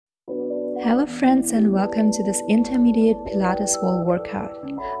Hello friends, and welcome to this intermediate Pilates wall workout.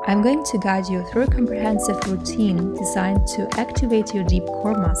 I'm going to guide you through a comprehensive routine designed to activate your deep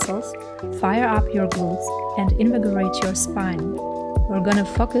core muscles, fire up your glutes, and invigorate your spine. We're going to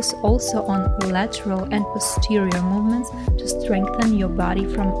focus also on lateral and posterior movements to strengthen your body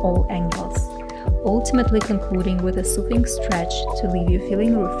from all angles, ultimately concluding with a soothing stretch to leave you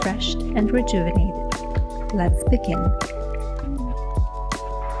feeling refreshed and rejuvenated. Let's begin.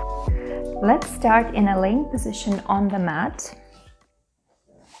 Let's start in a laying position on the mat.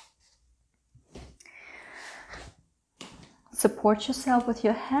 Support yourself with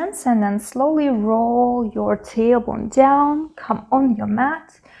your hands and then slowly roll your tailbone down, come on your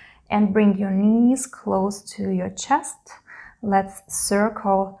mat and bring your knees close to your chest. Let's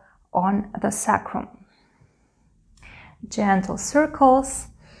circle on the sacrum. Gentle circles,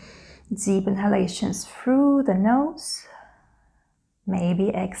 deep inhalations through the nose. Maybe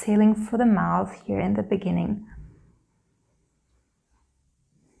exhaling through the mouth here in the beginning.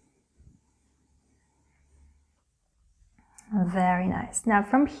 Very nice. Now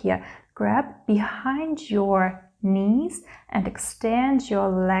from here, grab behind your knees and extend your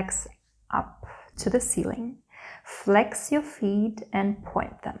legs up to the ceiling. Flex your feet and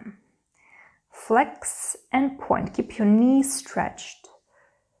point them. Flex and point. Keep your knees stretched.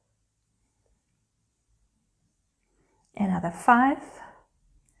 Another 5,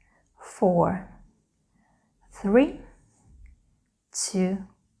 4, 3, 2,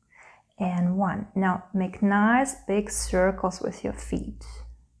 and 1. Now make nice big circles with your feet.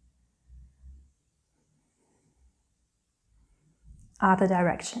 Other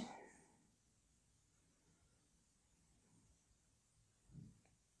direction.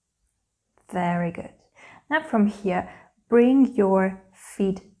 Very good. Now from here, bring your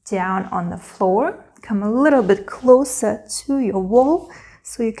feet down on the floor. Come a little bit closer to your wall,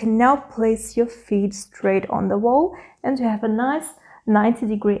 so you can now place your feet straight on the wall and you have a nice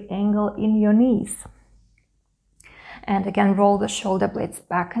 90-degree angle in your knees. And again, roll the shoulder blades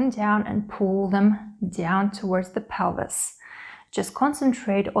back and down and pull them down towards the pelvis. Just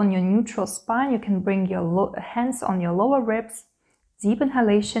concentrate on your neutral spine. You can bring your hands on your lower ribs. Deep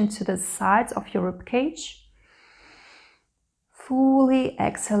inhalation to the sides of your rib cage. Fully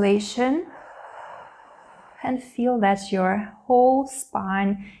exhalation. And feel that your whole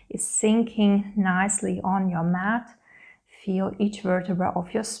spine is sinking nicely on your mat. Feel each vertebra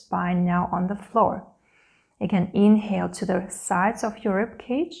of your spine now on the floor. Again, inhale to the sides of your rib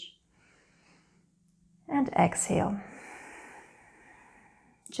cage and exhale.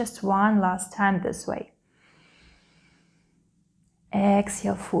 Just one last time this way.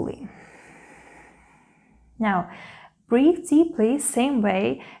 Exhale fully. Now, breathe deeply, same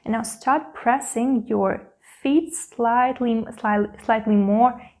way, and now start pressing your feet slightly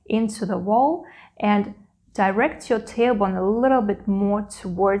more into the wall and direct your tailbone a little bit more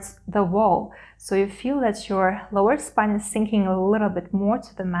towards the wall. So you feel that your lower spine is sinking a little bit more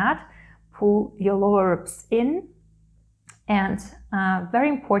to the mat. Pull your lower ribs in. And very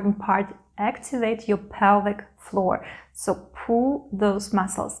important part, activate your pelvic floor. So pull those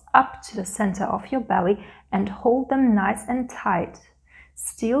muscles up to the center of your belly and hold them nice and tight.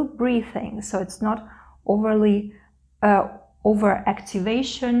 Still breathing, so it's not overly over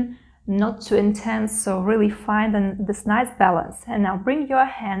activation, not too intense, so really find this nice balance. And now bring your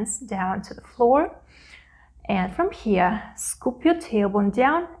hands down to the floor, and from here scoop your tailbone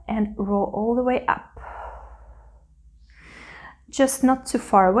down and roll all the way up, just not too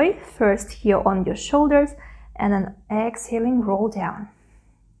far away. First here on your shoulders, and then exhaling, roll down.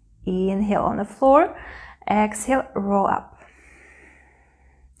 Inhale on the floor, exhale, roll up.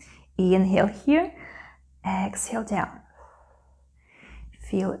 Inhale here, exhale down.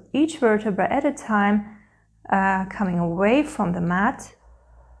 Feel each vertebra at a time coming away from the mat.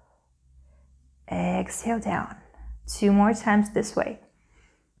 Exhale down. 2 more times this way.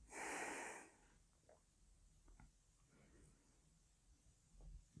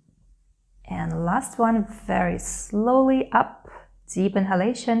 And last one, very slowly up. Deep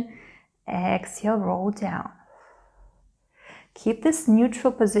inhalation. Exhale, roll down. Keep this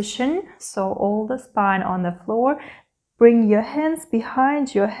neutral position, so all the spine on the floor. Bring your hands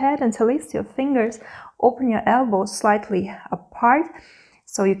behind your head and release your fingers. Open your elbows slightly apart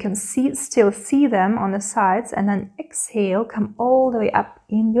so you can still see them on the sides. And then exhale, come all the way up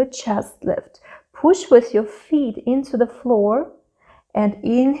in your chest lift. Push with your feet into the floor and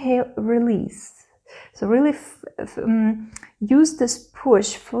inhale, release. So really use this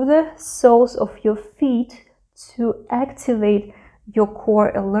push for the soles of your feet to activate your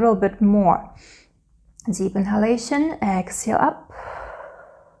core a little bit more. Deep inhalation, exhale up.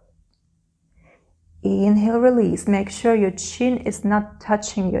 Inhale, release. Make sure your chin is not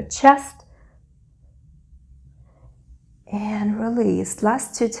touching your chest. And release.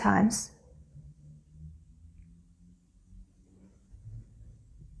 Last 2 times.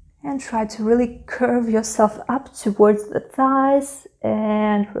 And try to really curve yourself up towards the thighs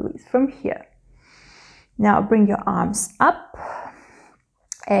and release from here. Now bring your arms up.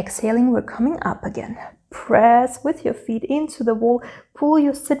 Exhaling, we're coming up again. Press with your feet into the wall. Pull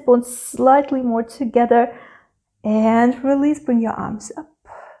your sit bones slightly more together and release. Bring your arms up.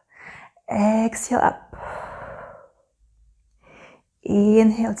 Exhale up.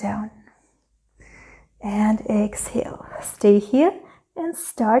 Inhale down and exhale. Stay here and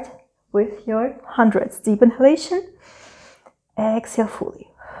start with your hundreds. Deep inhalation. Exhale fully.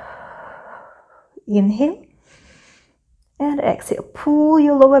 Inhale and exhale. Pull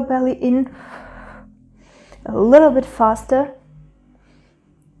your lower belly in a little bit faster.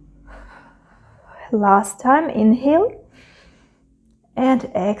 Last time. Inhale and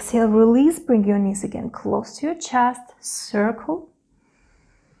exhale. Release. Bring your knees again close to your chest. Circle.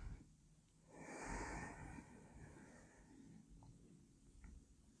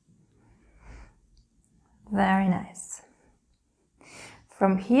 Very nice.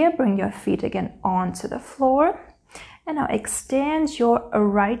 From here, bring your feet again onto the floor. And now extend your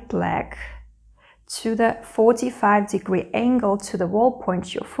right leg to the 45-degree angle to the wall.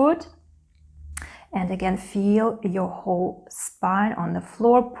 Point your foot. And again, feel your whole spine on the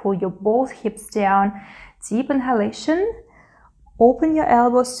floor. Pull your both hips down. Deep inhalation. Open your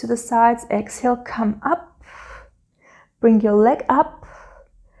elbows to the sides. Exhale, come up. Bring your leg up.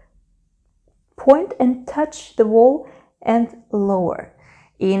 Point and touch the wall and lower.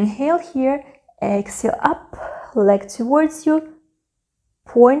 Inhale here, exhale up, leg towards you,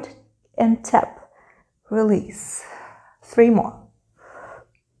 point and tap, release. 3 more.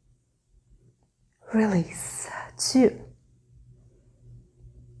 Release. 2.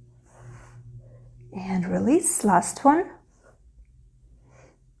 And release. Last one.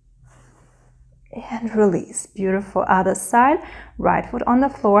 And release. Beautiful. Other side. Right foot on the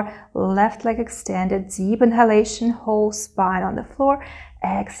floor. Left leg extended. Deep inhalation. Whole spine on the floor.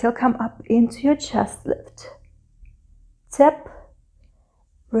 Exhale. Come up into your chest lift. Tap.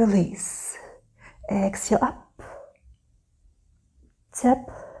 Release. Exhale up. Tap.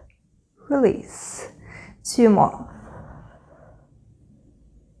 Release. 2 more.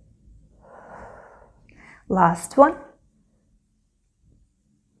 Last one.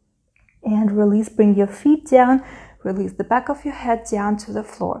 And release. Bring your feet down. Release the back of your head down to the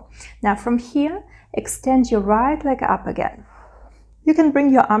floor. Now from here, extend your right leg up again. You can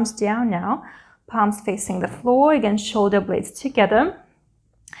bring your arms down now. Palms facing the floor. Again, shoulder blades together.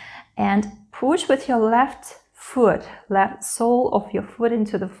 And push with your left foot, left sole of your foot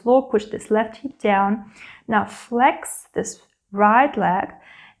into the floor. Push this left hip down. Now flex this right leg.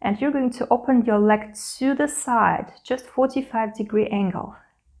 And you're going to open your leg to the side. Just 45-degree angle.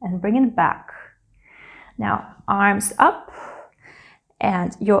 And bring it back. Now, arms up,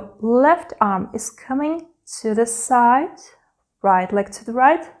 and your left arm is coming to the side, right leg to the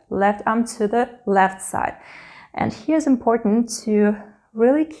right, left arm to the left side. And here's important to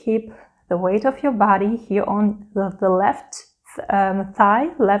really keep the weight of your body here on the left thigh,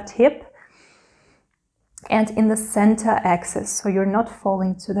 left hip, and in the center axis, so you're not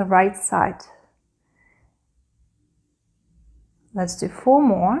falling to the right side. Let's do 4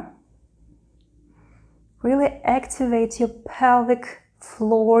 more. Really activate your pelvic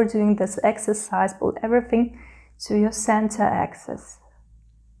floor doing this exercise. Pull everything to your center axis.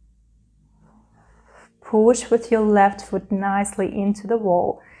 Push with your left foot nicely into the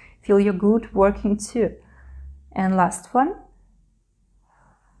wall. Feel your glute working too. And last one.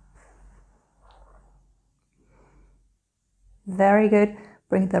 Very good.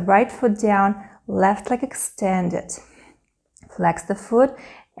 Bring the right foot down, left leg extended. Flex the foot,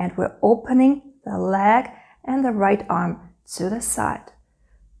 and we're opening the leg and the right arm to the side.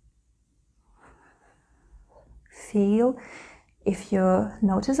 Feel if you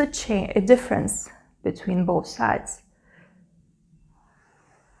notice a difference between both sides.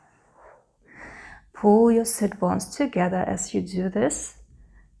 Pull your sit bones together as you do this.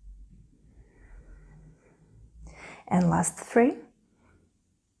 And last 3.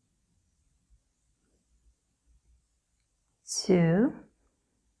 2.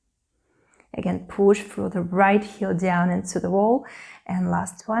 Again, push through the right heel down into the wall. And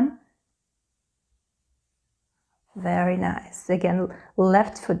last one. Very nice. Again,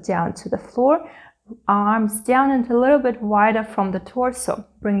 left foot down to the floor. Arms down and a little bit wider from the torso.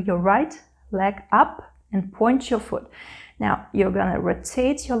 Bring your right leg up and point your foot. Now, you're going to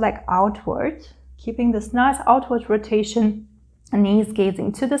rotate your leg outward. keeping this nice outward rotation, knees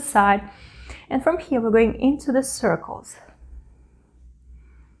gazing to the side. And from here, we're going into the circles.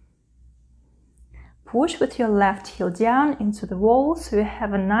 Push with your left heel down into the wall so you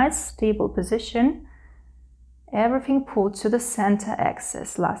have a nice stable position. Everything pulled to the center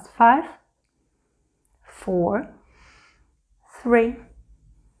axis. Last 5, 4, 3,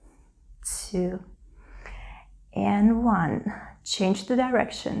 2, and 1. Change the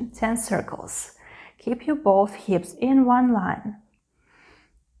direction, 10 circles. Keep your both hips in one line.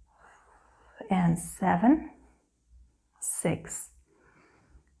 And 7, 6,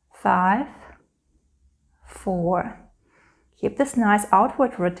 5, 4. Keep this nice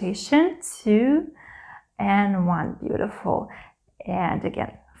outward rotation. 2 and 1. Beautiful. And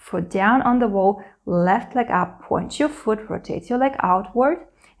again, foot down on the wall, left leg up, point your foot, rotate your leg outward,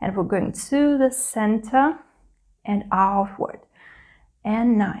 and we're going to the center and outward.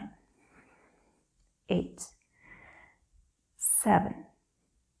 And 9, 8, 7,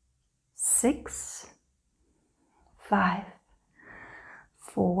 6, 5,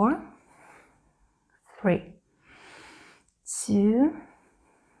 4, 3, 2,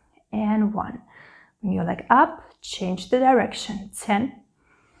 and 1. Bring your leg up, change the direction. 10,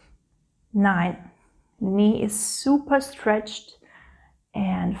 9, knee is super stretched,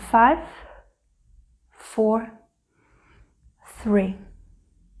 and 5, 4, 3,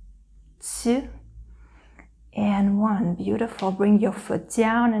 2, and 1. Beautiful. Bring your foot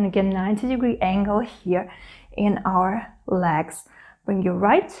down, and again 90-degree angle here in our legs. Bring your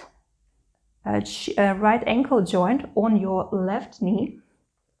right ankle joint on your left knee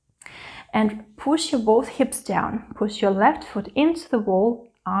and push your both hips down. Push your left foot into the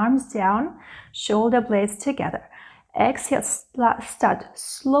wall, arms down, shoulder blades together. Exhale, start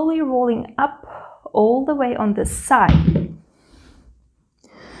slowly rolling up all the way on this side.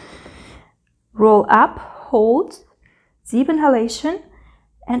 Roll up, hold, deep inhalation,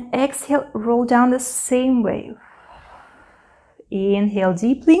 and exhale, roll down the same way. Inhale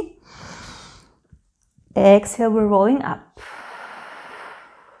deeply. Exhale, we're rolling up.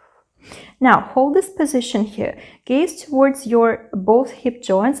 Now, hold this position here. Gaze towards your both hip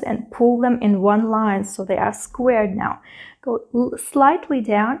joints and pull them in one line so they are squared now. Go slightly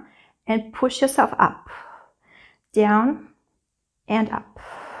down and push yourself up. Down and up.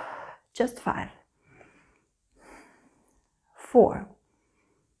 Just 5, 4,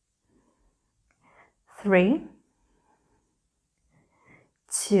 3,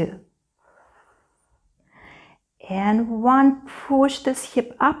 2, and 1. Push this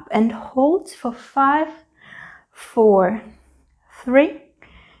hip up and hold for 5, 4, 3,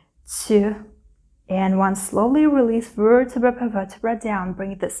 2, and 1. Slowly release vertebra per vertebra down.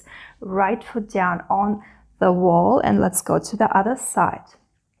 Bring this right foot down on the wall, and let's go to the other side.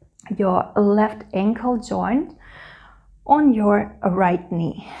 Your left ankle joint on your right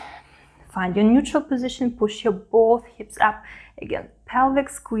knee. Find your neutral position, push your both hips up. Again, pelvic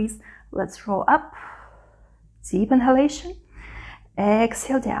squeeze. Let's roll up. Deep inhalation.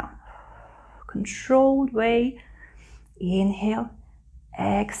 Exhale down. Controlled way. Inhale.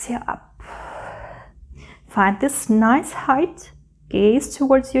 Exhale up. Find this nice height. Gaze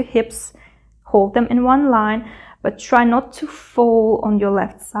towards your hips. Hold them in one line, but try not to fall on your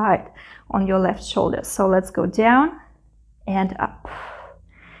left side, on your left shoulder. So let's go down and up.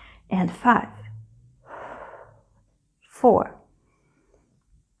 And 5, 4,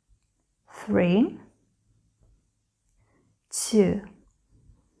 3, 2,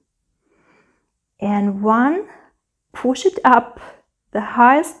 and 1. Push it up the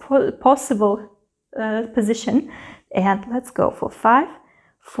highest possible position, and let's go for 5,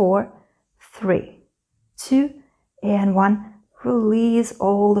 4, 3, 2, and 1. Release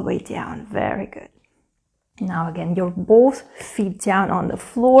all the way down. Very good. Now again, your both feet down on the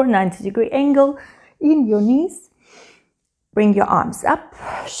floor, 90-degree angle in your knees. Bring your arms up,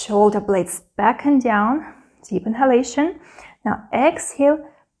 shoulder blades back and down. Deep inhalation. Now exhale,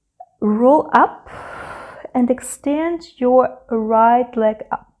 roll up and extend your right leg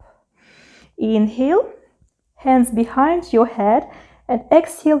up. Inhale, hands behind your head, and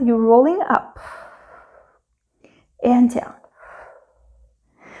exhale, you're rolling up and down.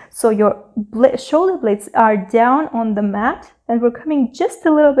 So your shoulder blades are down on the mat, and we're coming just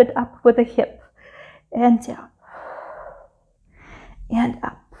a little bit up with the hip, and down, and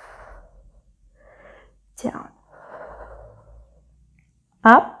up, down,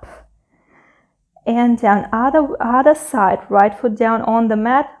 up, and down. Other side, right foot down on the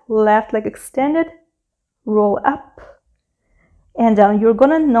mat, left leg extended, roll up, and down. You're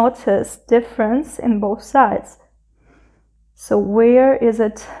gonna notice difference in both sides. So where is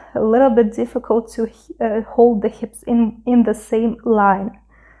it a little bit difficult to hold the hips in the same line?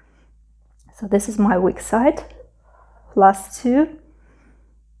 So this is my weak side. Last two.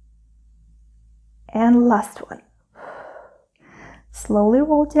 And last one. Slowly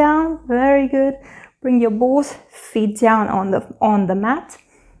roll down. Very good. Bring your both feet down on the mat.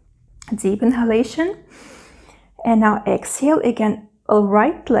 Deep inhalation. And now exhale again.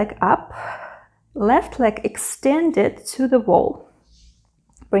 Right leg up. Left leg extended to the wall.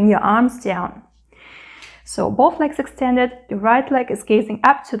 Bring your arms down. So both legs extended. Your right leg is gazing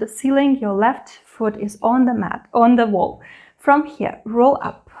up to the ceiling. Your left foot is on the mat, on the wall. From here, roll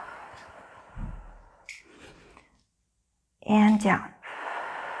up. And down.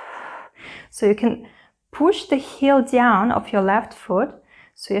 So you can push the heel down of your left foot.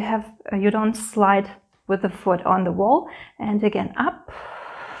 So you don't slide with the foot on the wall. And again, up.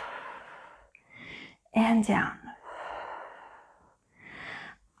 And down,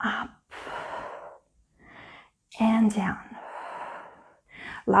 up, and down.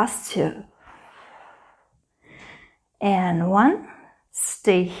 Last two. And one.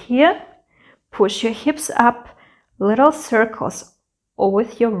 Stay here. Push your hips up, little circles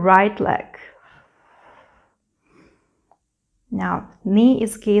with your right leg. Now, knee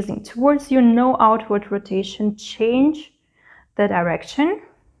is gazing towards you, no outward rotation. Change the direction.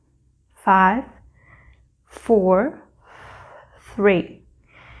 5, 4, 3,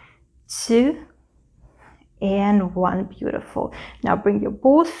 2, and 1. Beautiful. Now bring your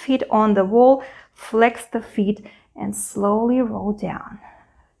both feet on the wall, flex the feet, and slowly roll down.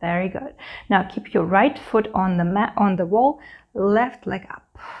 Very good. Now keep your right foot on the mat, on the wall, left leg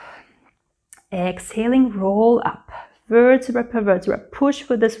up. Exhaling, roll up. Vertebra per vertebra. Push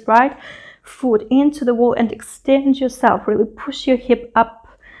with this right foot into the wall and extend yourself. Really push your hip up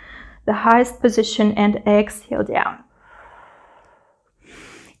the highest position and exhale down.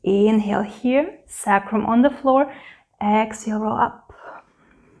 Inhale here, sacrum on the floor. Exhale, roll up.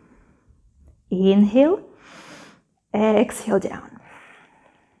 Inhale, exhale down.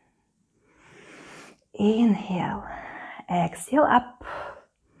 Inhale, exhale up.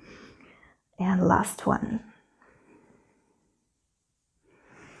 And last one.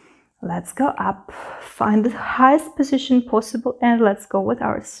 Let's go up, find the highest position possible, and let's go with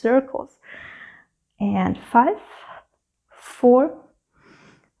our circles. And 5, 4,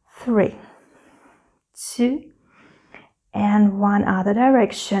 3, 2, and 1 other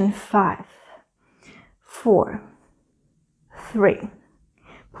direction. 5, 4, 3.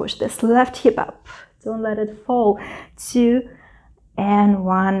 Push this left hip up. Don't let it fall. 2 and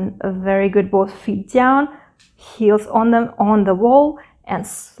 1. Very good. Both feet down, heels on the wall. And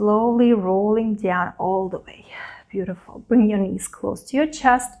slowly rolling down all the way. Beautiful. Bring your knees close to your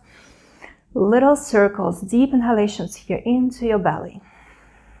chest. Little circles, deep inhalations here into your belly.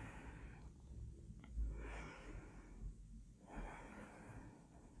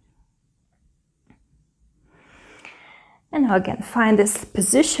 And now again, find this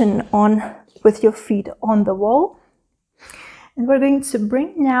position with your feet on the wall. And we're going to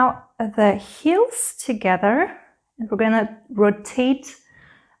bring now the heels together. And we're going to rotate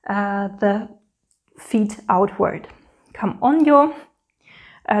the feet outward. Come on your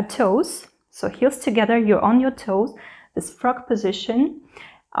toes. So heels together, you're on your toes. This frog position,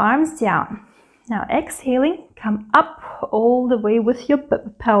 arms down. Now exhaling, come up all the way with your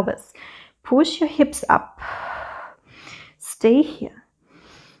pelvis. Push your hips up. Stay here.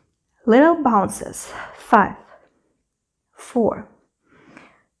 Little bounces. 5, 4,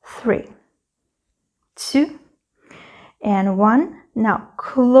 3, 2, and 1. Now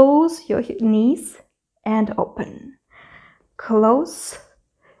close your knees and open. Close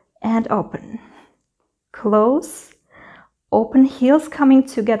and open. Close, open, heels coming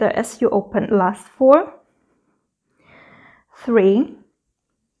together as you open. Last 4, 3,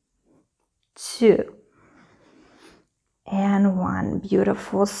 2, and 1.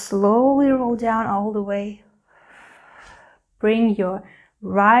 Beautiful. Slowly roll down all the way. Bring your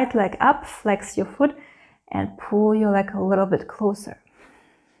right leg up, flex your foot, and pull your leg a little bit closer.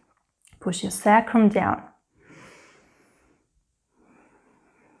 Push your sacrum down.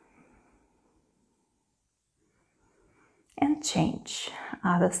 And change.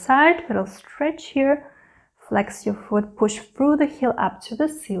 Other side, little stretch here. Flex your foot, push through the heel up to the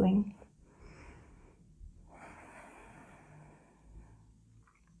ceiling.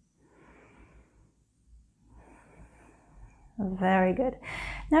 Very good.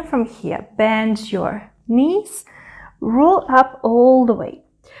 Now from here, bend your knees, roll up all the way.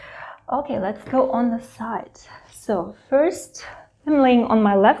 Okay, let's go on the side. So first, I'm laying on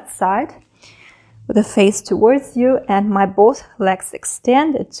my left side with the face towards you and my both legs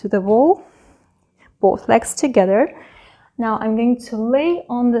extended to the wall, both legs together. Now I'm going to lay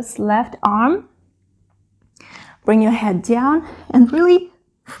on this left arm, bring your head down and really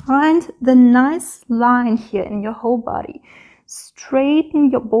find the nice line here in your whole body.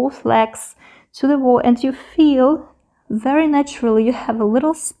 Straighten your both legs to the wall and you feel very naturally you have a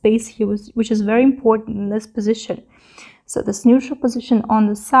little space here, which is very important in this position. So this neutral position on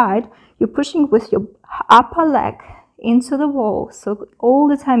the side, you're pushing with your upper leg into the wall. So all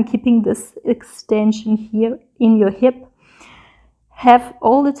the time keeping this extension here in your hip. Have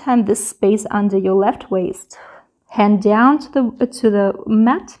all the time this space under your left waist. Hand down to the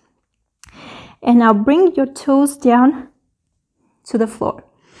mat. And now bring your toes down to the floor.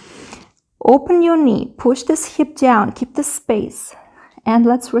 Open your knee, push this hip down, keep the space. And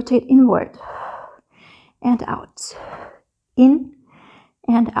let's rotate inward and out. In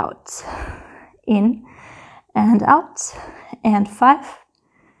and out. In and out. And 5,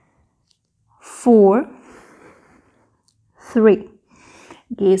 4, 3.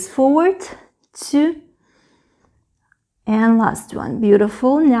 Gaze forward, 2, and last one.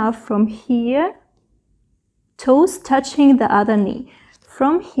 Beautiful. Now from here, toes touching the other knee.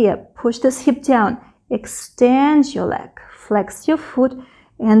 From here, push this hip down, extend your leg, flex your foot,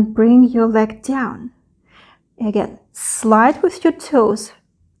 and bring your leg down. Again, slide with your toes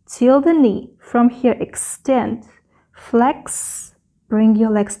till the knee. From here, extend, flex, bring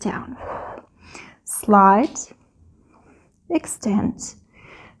your legs down. Slide, extend,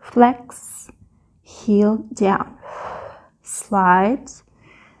 flex, heel down. Slide,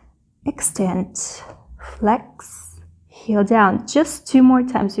 extend, flex, heel down. Just 2 more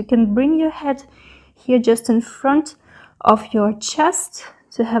times. You can bring your head here just in front of your chest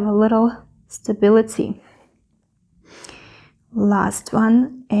to have a little stability. Last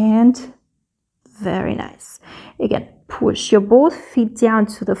one, and very nice. Again, push your both feet down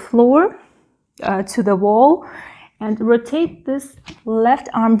to the floor, to the wall, and rotate this left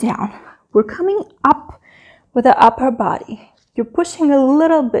arm down. We're coming up with the upper body. You're pushing a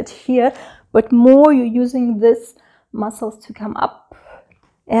little bit here, but more you're using these muscles to come up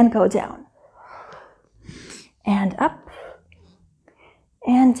and go down. And up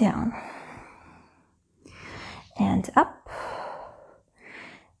and down. And up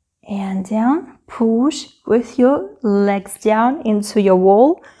and down. Push with your legs down into your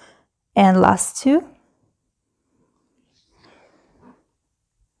wall. And last 2.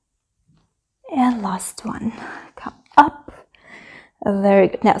 And last one. Come up. Very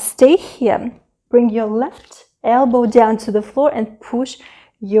good. Now stay here. Bring your left elbow down to the floor and push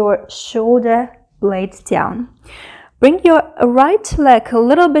your shoulder blade down. Bring your right leg a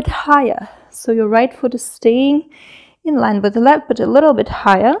little bit higher. So your right foot is staying in line with the left, but a little bit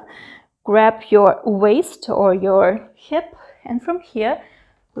higher. Grab your waist or your hip, and from here,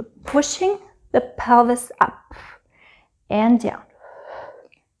 we're pushing the pelvis up and down,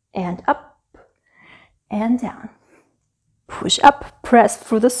 and up and down. Push up, press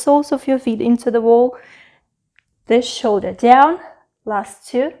through the soles of your feet into the wall. This shoulder down. Last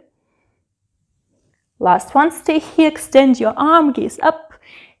 2. Last one. Stay here. Extend your arm. Gaze up.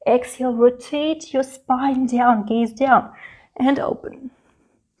 Exhale. Rotate your spine down. Gaze down. And open.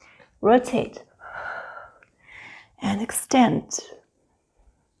 Rotate. And extend.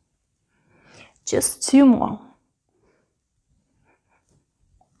 Just 2 more.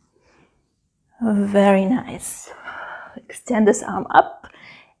 Very nice. Extend this arm up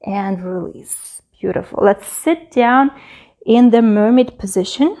and release. Beautiful. Let's sit down in the mermaid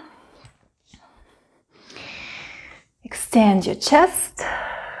position. Extend your chest.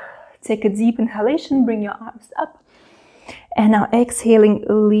 Take a deep inhalation. Bring your arms up. And now exhaling,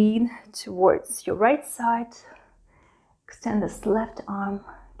 lean towards your right side. Extend this left arm.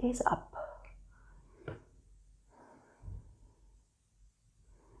 Gaze up.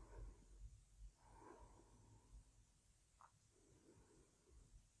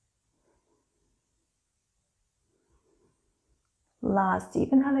 Last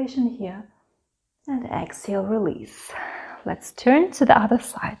deep inhalation here, and exhale, release. Let's turn to the other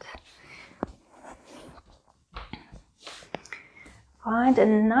side. Find a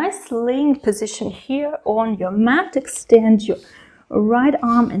nice laying position here on your mat. Extend your right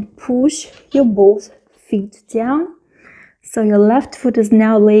arm and push your both feet down. So your left foot is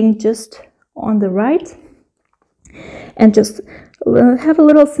now laying just on the right. And just have a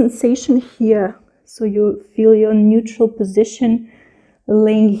little sensation here. So you feel your neutral position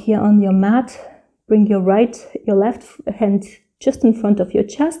laying here on your mat. Bring your left hand just in front of your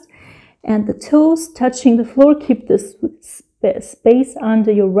chest and the toes touching the floor. Keep this space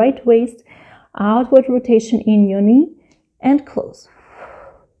under your right waist. outward rotation in your knee, and close.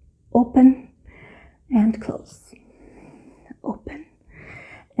 Open and close. Open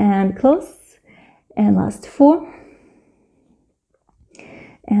and close. And last 4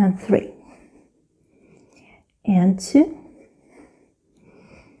 and 3 and 2.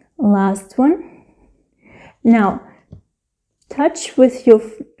 Last one. Now touch with your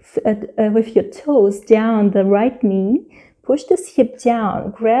toes down the right knee. Push this hip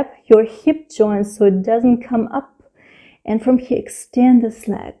down. Grab your hip joint so it doesn't come up. And from here, extend this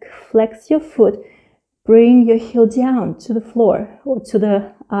leg. Flex your foot. Bring your heel down to the floor or to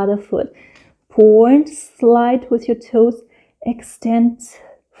the other foot. Point, slide with your toes. Extend,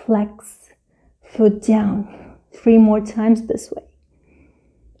 flex, foot down. 3 more times this way.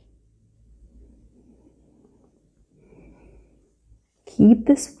 Keep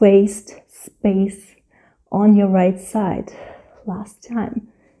this waist space on your right side. Last time.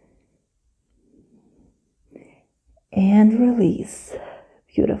 And release.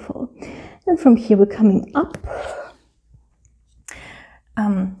 Beautiful. And from here we're coming up.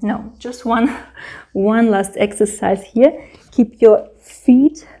 No, just one last exercise here. Keep your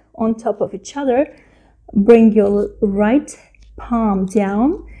feet on top of each other. Bring your right palm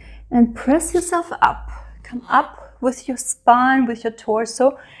down and press yourself up. Come up with your spine, with your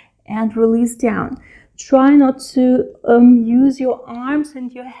torso, and release down. Try not to use your arms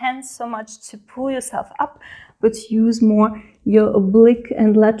and your hands so much to pull yourself up, but use more your oblique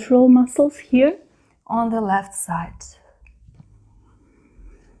and lateral muscles here on the left side.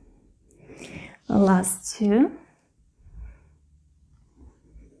 The last 2.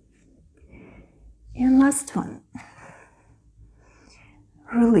 And last one.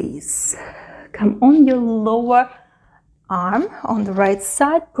 Release. Come on your lower arm on the right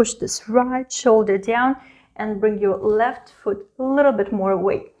side. Push this right shoulder down and bring your left foot a little bit more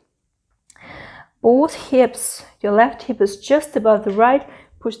away. Both hips, your left hip is just above the right.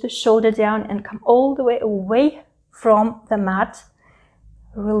 Push the shoulder down and come all the way away from the mat.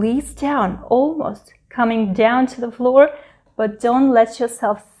 Release down, almost coming down to the floor, but don't let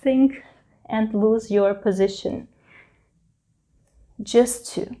yourself sink and lose your position.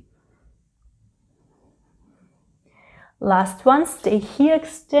 Just 2. Last one, stay here,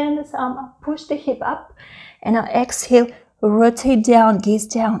 extend this arm up, push the hip up, and now exhale, rotate down, gaze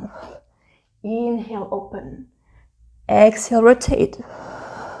down. Inhale, open. Exhale, rotate.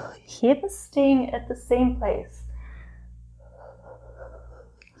 Hip is staying at the same place.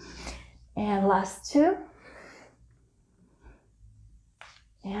 And last 2.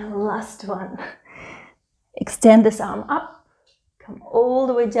 And last one. Extend this arm up. Come all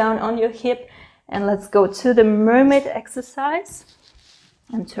the way down on your hip. And let's go to the mermaid exercise.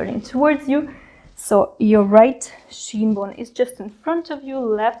 I'm turning towards you. So your right shin bone is just in front of you.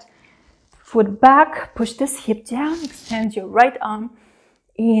 Left foot back. Push this hip down. Extend your right arm.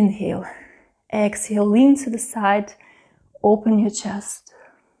 Inhale. Exhale. Lean to the side. Open your chest.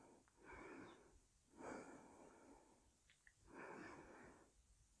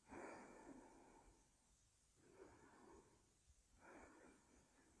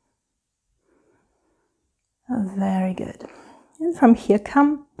 Very good. And from here,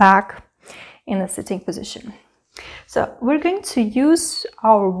 come back in a sitting position. So we're going to use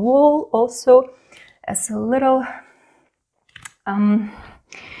our wall also as a little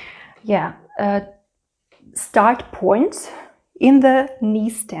start point in the knee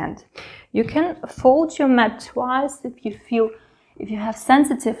stand. You can fold your mat twice if you have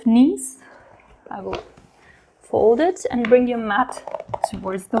sensitive knees. I will fold it and bring your mat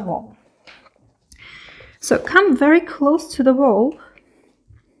towards the wall. So come very close to the wall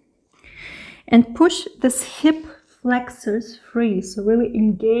and push this hip flexors free. So really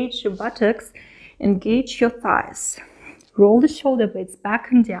engage your buttocks, engage your thighs. Roll the shoulder blades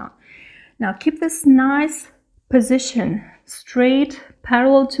back and down. Now keep this nice position, straight,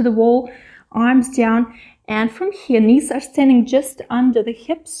 parallel to the wall, arms down. And from here, knees are standing just under the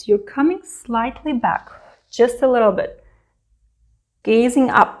hips. You're coming slightly back, just a little bit. Gazing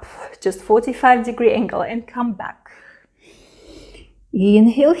up, just 45-degree angle, and come back.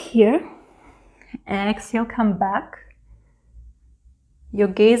 Inhale here. Exhale, come back. You're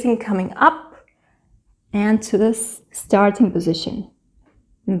gazing coming up and to this starting position.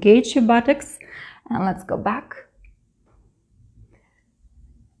 Engage your buttocks and let's go back.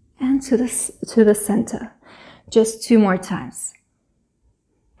 And to the center. Just 2 more times.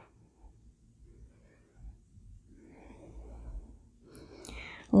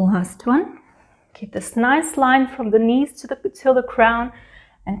 Last one. Keep this nice line from the knees to the crown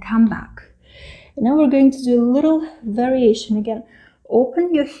and come back. And now we're going to do a little variation again.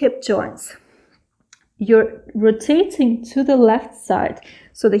 Open your hip joints. you're rotating to the left side.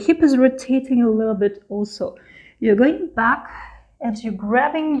 So the hip is rotating a little bit also. You're going back and you're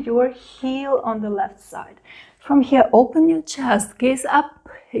grabbing your heel on the left side. From here, open your chest, gaze up,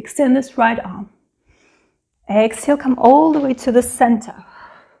 extend this right arm. Exhale, come all the way to the center.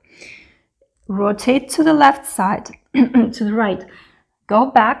 Rotate to the left side, to the right. Go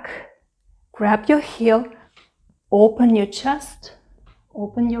back, grab your heel, open your chest,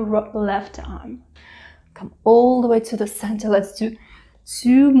 open your left arm. Come all the way to the center. Let's do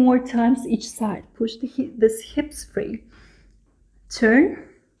 2 more times each side. Push this hips free. Turn,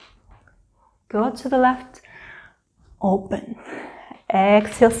 go to the left, open.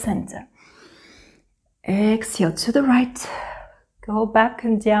 Exhale, center. Exhale to the right. Go back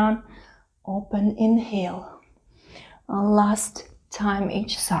and down, open, inhale. Last time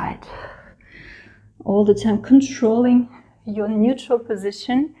each side. All the time controlling your neutral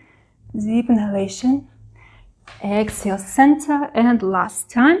position. Deep inhalation. Exhale, center, and last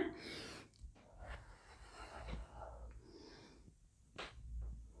time.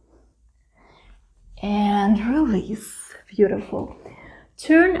 And release. Beautiful.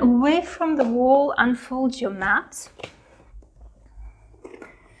 Turn away from the wall, unfold your mat.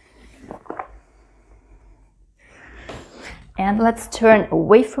 And let's turn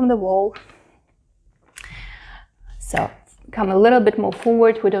away from the wall. So come a little bit more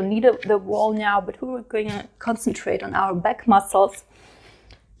forward. We don't need the wall now, but we're going to concentrate on our back muscles.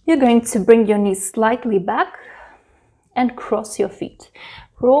 You're going to bring your knees slightly back and cross your feet.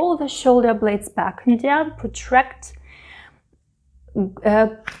 Roll the shoulder blades back and down, protract,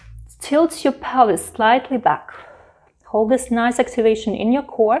 tilt your pelvis slightly back. Hold this nice activation in your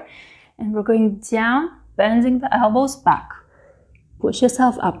core, and we're going down, bending the elbows back. Push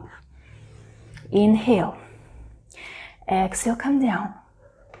yourself up. Inhale. Exhale, come down.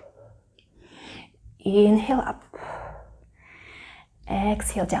 Inhale up.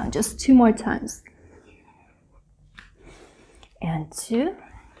 Exhale down. Just 2 more times. And 2.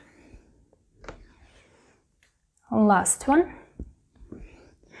 Last one.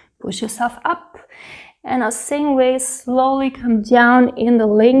 Push yourself up. And the same way, slowly come down in the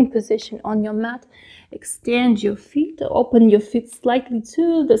laying position on your mat. Extend your feet. Open your feet slightly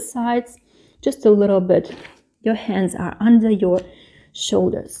to the sides. Just a little bit. Your hands are under your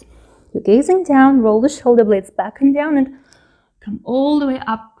shoulders. You're gazing down. Roll the shoulder blades back and down. And come all the way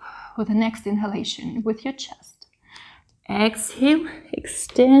up with the next inhalation with your chest. Exhale.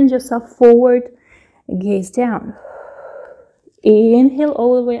 Extend yourself forward. Gaze down. Inhale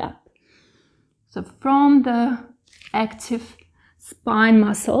all the way up. So from the active spine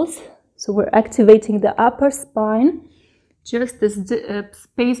muscles, so we're activating the upper spine, just this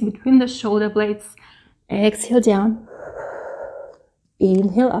space between the shoulder blades. Exhale down.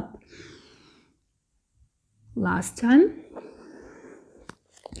 Inhale up. Last time.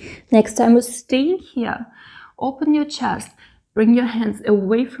 Next time we're staying here. Open your chest. Bring your hands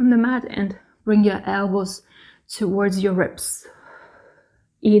away from the mat and bring your elbows towards your ribs.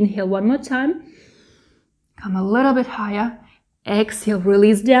 Inhale one more time. Come a little bit higher. Exhale,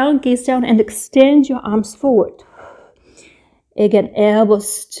 release down, gaze down, and extend your arms forward. Again,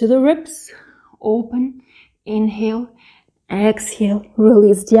 elbows to the ribs. Open. Inhale. Exhale,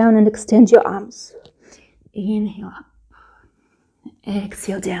 release down and extend your arms. Inhale up.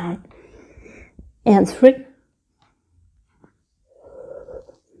 Exhale down. And 3.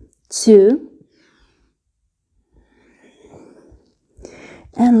 2.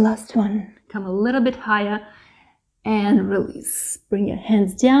 And last one. Come a little bit higher and release. Bring your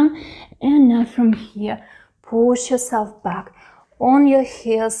hands down. And now from here, push yourself back on your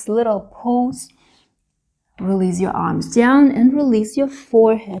heels, little pose. Release your arms down and release your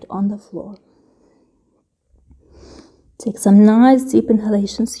forehead on the floor. Take some nice deep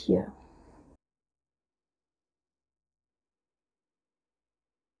inhalations here.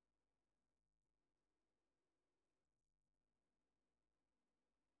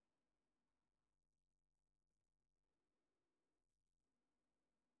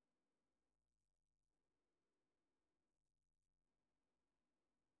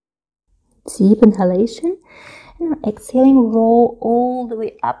 Deep inhalation, and exhaling, roll all the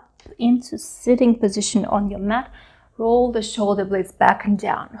way up into sitting position on your mat. Roll the shoulder blades back and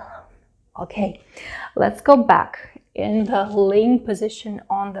down. Okay, let's go back in the laying position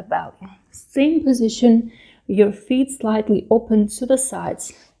on the belly. Same position, your feet slightly open to the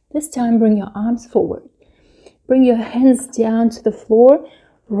sides. This time bring your arms forward. Bring your hands down to the floor.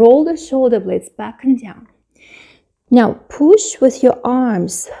 Roll the shoulder blades back and down. Now push with your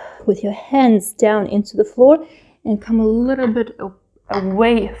arms, with your hands down into the floor, and come a little bit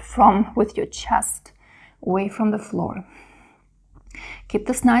away from with your chest away from the floor. Keep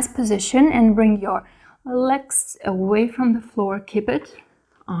this nice position and bring your legs away from the floor. Keep it,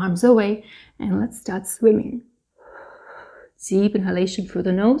 arms away, and let's start swimming. Deep inhalation through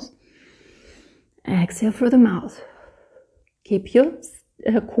the nose, exhale through the mouth. Keep your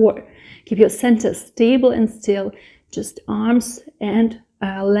core, keep your center stable and still, just arms and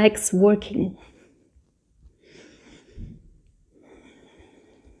legs working.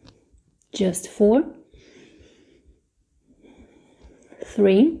 Just 4,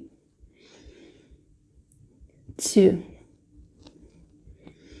 3, 2,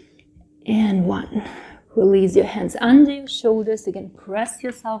 and 1. Release your hands under your shoulders. Again, press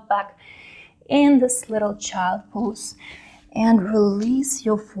yourself back in this little child pose and release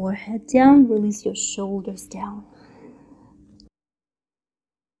your forehead down, release your shoulders down.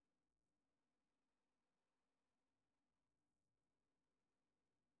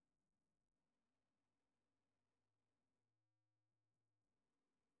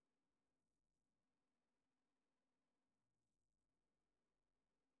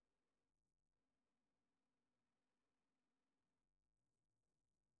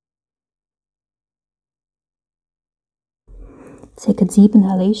 Take a deep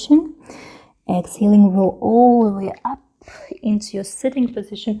inhalation, exhaling, roll all the way up into your sitting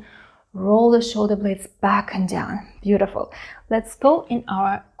position. Roll the shoulder blades back and down. Beautiful. Let's go in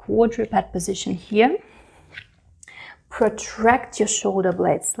our quadruped position here. Protract your shoulder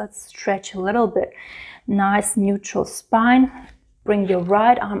blades. Let's stretch a little bit. Nice neutral spine. Bring your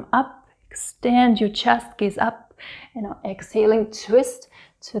right arm up. Extend your chest, gaze up. And now exhaling, twist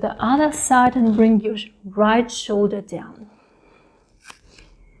to the other side and bring your right shoulder down.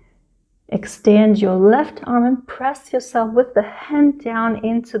 Extend your left arm and press yourself with the hand down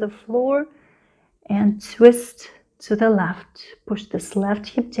into the floor and twist to the left. Push this left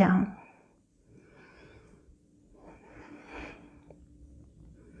hip down.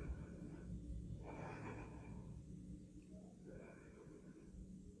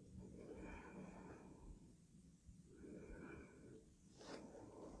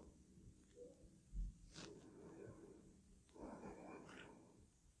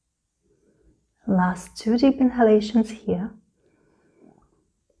 Last 2 deep inhalations here.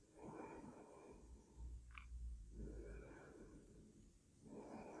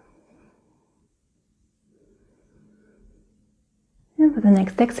 And for the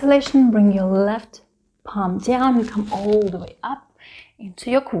next exhalation, bring your left palm down and come all the way up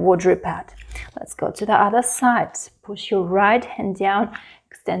into your quadruped. Let's go to the other side. Push your right hand down,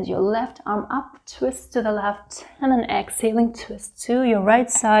 extend your left arm up, twist to the left, and then exhaling, twist to your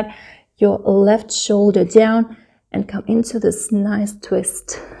right side. Your left shoulder down and come into this nice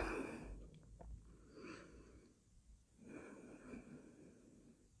twist.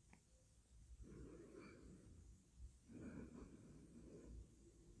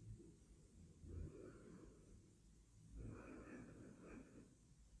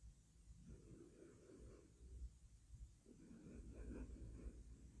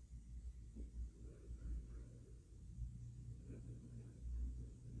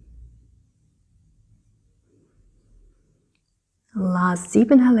 Last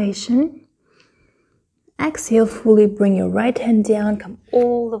deep inhalation. Exhale fully, bring your right hand down, come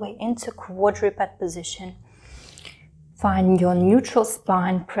all the way into quadruped position. Find your neutral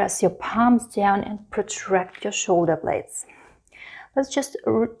spine, press your palms down and protract your shoulder blades. Let's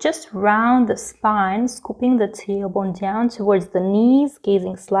just round the spine, scooping the tailbone down towards the knees,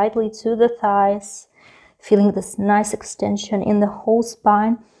 gazing slightly to the thighs, feeling this nice extension in the whole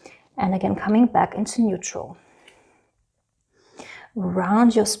spine, and again coming back into neutral.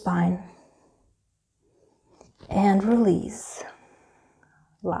 Round your spine and release.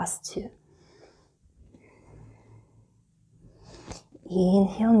 Last 2.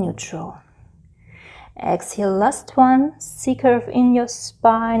 Inhale, neutral. Exhale, last 1. C-curve in your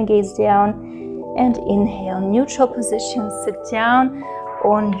spine, gaze down, and inhale, neutral position. Sit down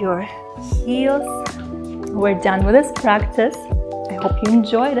on your heels. We're done with this practice. I hope you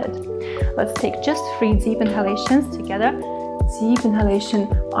enjoyed it. Let's take just 3 deep inhalations together. Deep inhalation,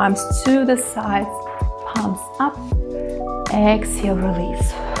 arms to the sides, palms up. Exhale,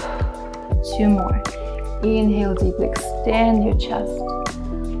 release. 2 more. Inhale deeply, extend your chest.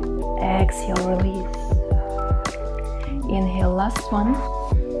 Exhale, release. Inhale, last 1.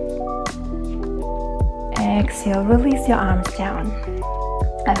 Exhale, release your arms down.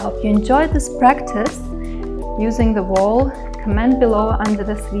 I hope you enjoyed this practice using the wall. Comment below under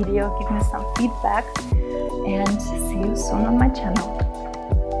this video, give me some feedback, and see you soon on my channel.